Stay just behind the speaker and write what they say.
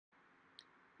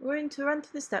We're going to run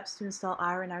through the steps to install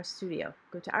R and RStudio.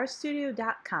 Go to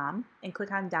rstudio.com and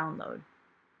click on Download.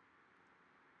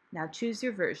 Now choose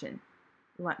your version.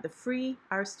 We want the free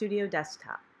RStudio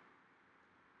desktop.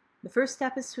 The first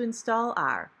step is to install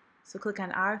R, so click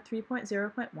on R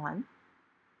 3.0.1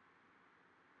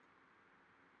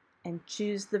 and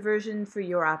choose the version for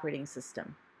your operating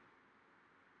system.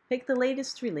 Pick the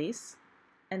latest release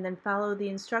and then follow the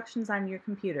instructions on your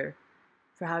computer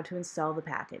for how to install the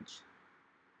package.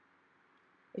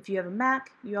 If you have a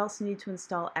Mac, you also need to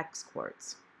install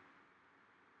Xquartz.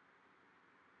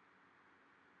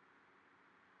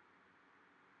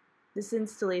 This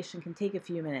installation can take a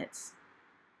few minutes,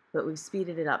 but we've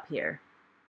speeded it up here.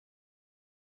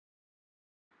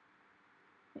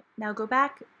 Now go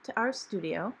back to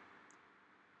RStudio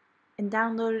and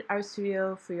download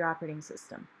RStudio for your operating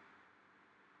system.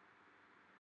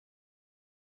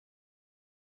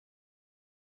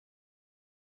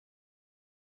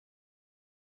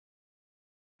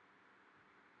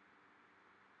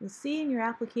 You'll see in your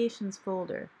Applications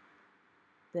folder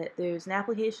that there's an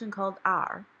application called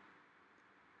R.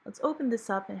 Let's open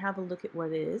this up and have a look at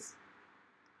what it is.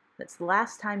 That's the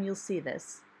last time you'll see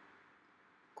this.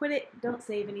 Quit it, don't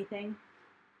save anything.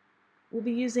 We'll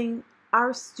be using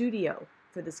RStudio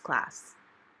for this class.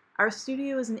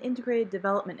 RStudio is an integrated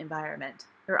development environment,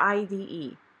 or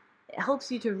IDE. It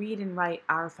helps you to read and write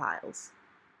R files.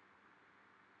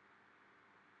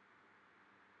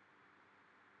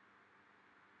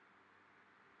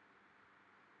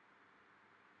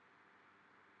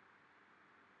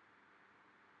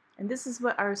 And this is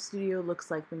what RStudio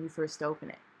looks like when you first open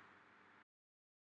it.